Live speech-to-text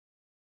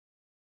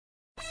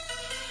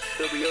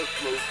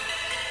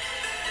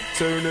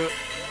Turn up.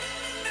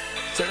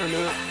 Turn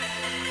up.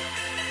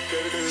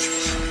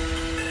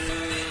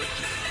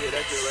 Yeah,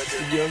 that's it right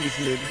there. The youngest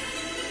nigga.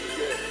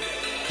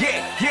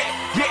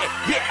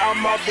 Yeah,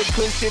 I'm off the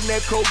cushion,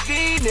 that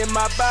codeine in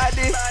my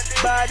body.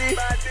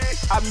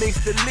 I mix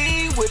the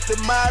lean with the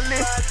Molly.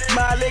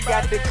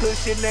 Got the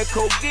cushion, that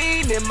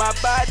codeine in my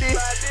body.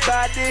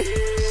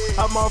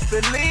 I'm off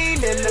the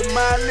lean and the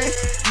Molly.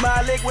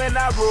 When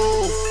I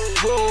roll.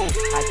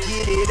 I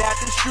get it out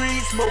the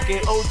street, smoking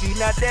OG,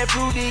 not that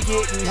fruity,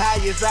 getting high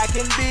as I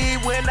can be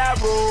when I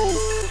roll.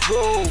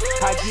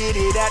 I get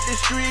it out the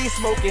street,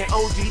 smoking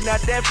OG,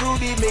 not that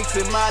fruity,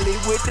 mixing Molly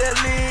with the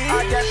lean.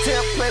 I got 10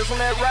 plays on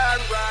that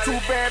ride, 2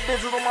 bad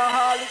bitches on my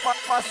Harley.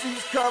 My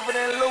seats covered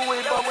in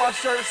Louis, but my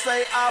shirt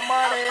say I'm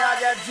money. I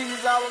got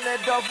G's all in that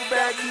duffel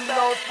bag, you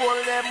know,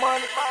 spoiling that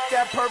money.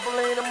 Got purple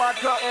lean in my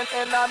cup,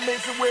 and I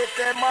mix it with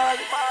that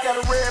Molly. Got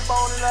a red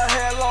bone and her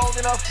hair long,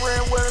 and her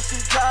friend with her, she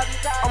cocky.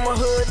 I'm a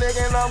hood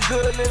nigga and I'm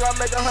good nigga, I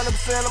make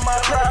 100% of my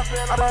profit.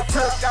 I done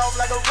took off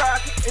like a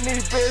rocket, and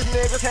these bitch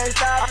niggas can't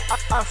stop it.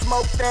 I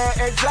smoke that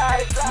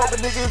anxiety, smoke a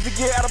nigga if you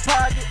get out of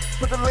pocket.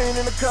 Put the lean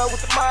in the cup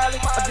with the Molly.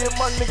 I get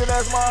money, nigga,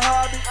 that's my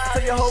hobby.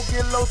 Tell your hoe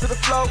get low to the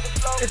floor,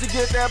 and she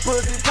get that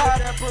pussy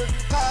pop.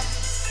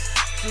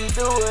 She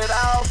do it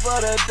all for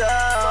the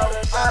dough.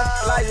 I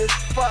fly as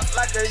fuck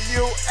like a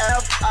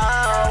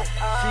UFO.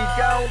 She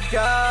gon'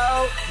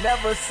 go,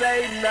 never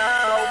say no.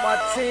 My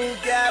team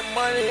got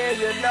money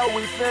and you know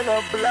we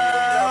finna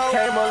blow.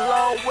 Came a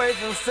long way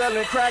from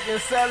selling crack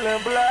and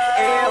selling blood.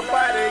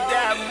 Everybody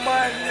got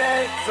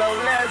money, so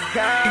let's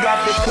go.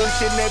 Got the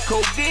cushion, that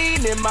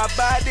codeine in my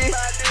body.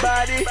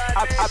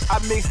 I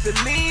mix the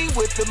lean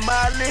with the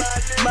Molly.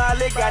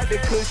 Got the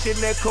cushion,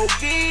 that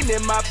codeine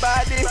in my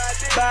body.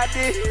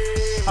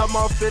 I'm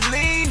off the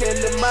lean and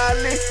the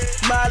Molly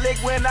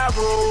when I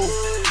roll.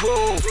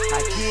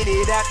 I get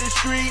it out the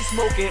street,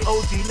 smoking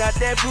OG, not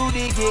that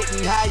fruity,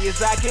 getting high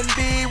as I can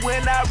be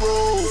when I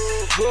roll.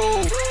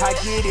 I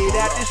get it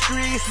out the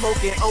street,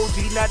 smoking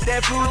OG, not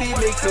that fruity,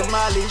 mixing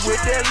Molly with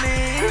that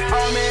lean.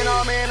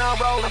 Oh man, I'm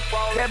rolling.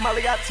 That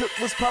Molly I took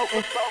was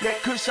potent.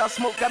 That Kush I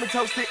smoked got me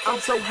toasted. I'm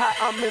so hot,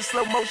 I'm in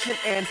slow motion,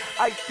 and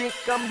I think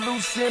I'm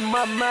losing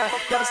my mind.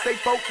 Gotta stay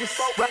focused.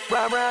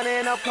 Ride around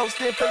and I'm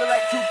coasting, feeling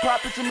like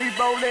Tupac, picture me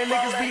rolling.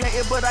 Niggas be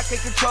hating, but I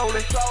can't control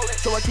it,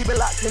 so I keep it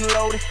locked and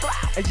loaded.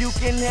 And you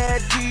can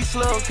have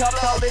D-Slug,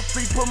 call it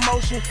free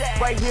promotion.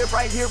 Right here,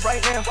 right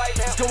now.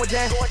 It's going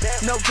down,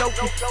 no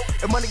joking.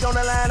 The money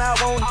gonna line, I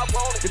want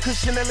it. The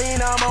cushion, the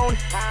lean, I'm on it.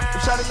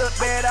 I'm trying to look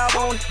bad, I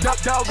want it.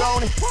 Dog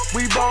on it,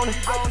 we bone it.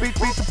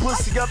 Beat the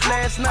pussy up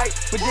last night,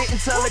 but didn't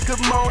tell it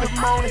good morning.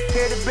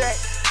 Headed back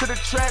to the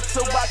trap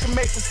so I can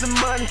make me some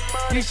money.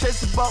 These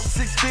shirts about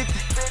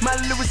 650, my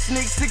Louis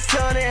sneak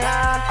 600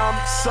 high. I'm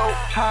so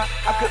high,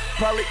 I could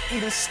probably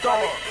eat a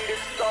star.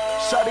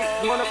 Shawty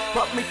wanna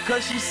fuck me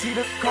cause she see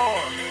the car.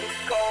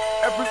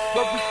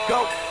 Everywhere we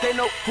go, they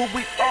know who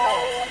we are.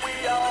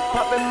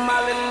 Poppin'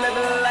 Molly,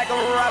 living like a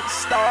rock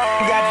star.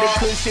 Got the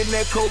cushion,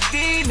 that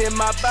codeine in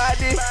my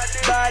body.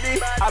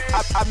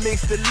 I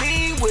mix the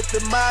lean with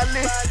the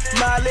Molly.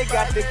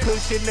 Got the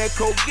cushion, that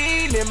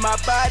codeine in my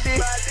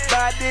body.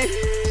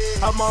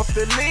 I'm off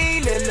the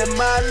lean and the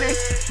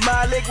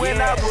Molly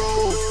when I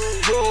roll.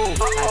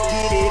 I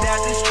get it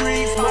out the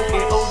street,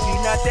 smoking OG,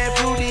 not that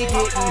fruity,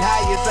 getting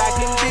high as I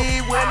can be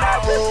when I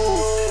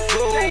roll.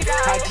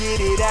 I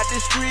get it out the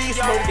street,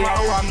 smoking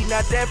OG,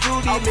 not that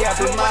fruity,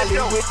 mixing Molly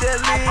with the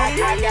lean.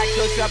 I got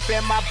Kush up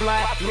in my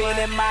blunt, lean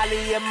and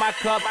Molly in my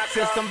cup.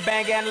 System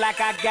banging like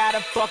I got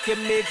a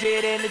fucking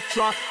midget in the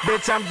trunk.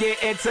 Bitch, I'm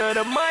getting to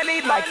the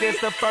money like this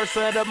the first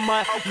of the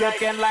month.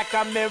 Looking like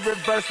I'm in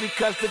reverse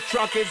because the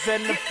trunk is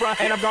in the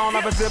front. And I'm going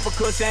off a zipper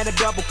Kush and a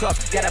double cup.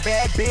 Got a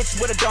bad bitch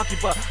with a donkey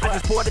butt. I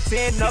just poured a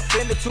 10 up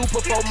in the 2,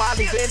 put 4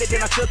 Molly's in it,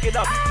 then I shook it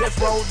up. Just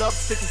rolled up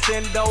 6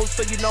 and 10 those,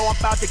 so you know I'm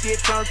about to get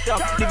turned up.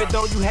 Even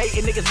though you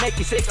hating niggas make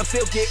you sick, I'm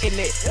still getting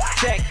it.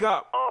 Check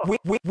up.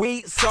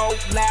 We so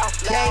loud,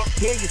 can't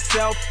hear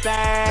yourself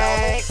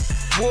think.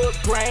 Wood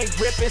grain,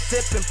 ripping,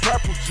 sipping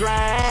purple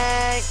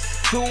drink.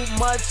 Too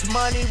much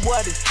money,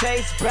 what it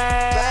tastes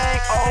bang.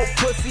 Old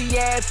pussy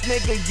ass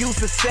nigga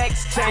use a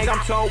sex change. I'm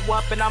toe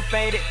up and I'm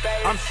faded.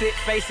 I'm shit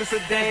facing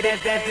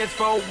sedated. That's just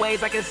 4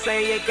 ways I can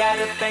say it.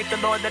 Gotta thank the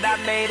Lord that I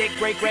made it.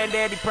 Great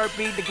granddaddy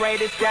Perpy, the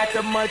greatest. Got the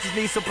munchies,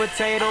 need some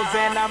potatoes,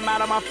 and I'm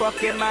out of my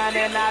fucking mind,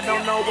 and I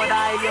don't know what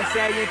I am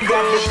saying.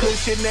 Got the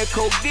cushion, that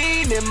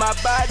codeine in my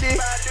body.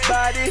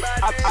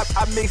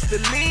 I mix the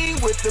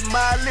lean with the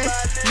Molly.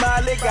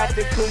 Got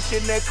the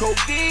cushion, that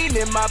codeine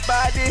in my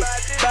body.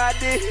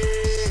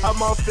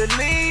 I'm off the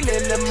lean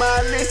and the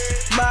Molly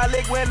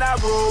when I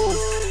roll.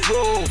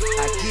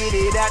 I get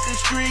it out the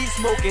street,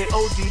 smoking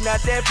OG,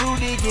 not that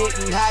fruity,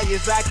 getting high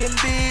as I can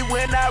be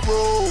when I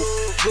roll.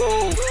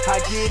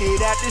 I get it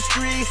out the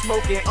street,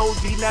 smoking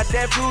OG, not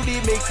that fruity,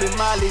 mixing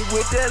Molly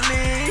with the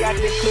lean. Got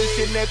the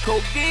cushion, that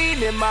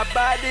codeine in my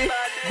body.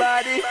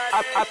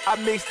 I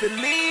mix the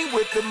lean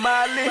with the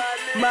Molly.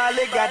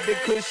 Got the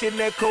cushion,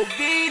 that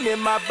codeine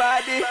in my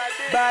body.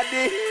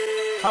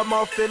 I'm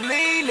off the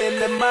lean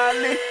and the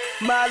Molly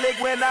Molly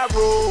when I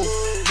roll.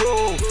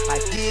 I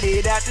get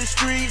it out the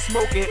street,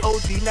 smoking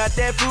OG, not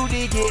that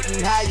fruity,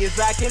 getting high as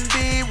I can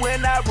be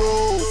when I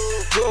roll.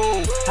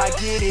 I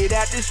get it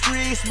out the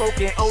street,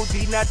 smoking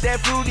OG, not that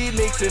fruity,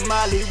 mixing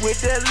Molly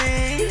with the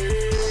lean.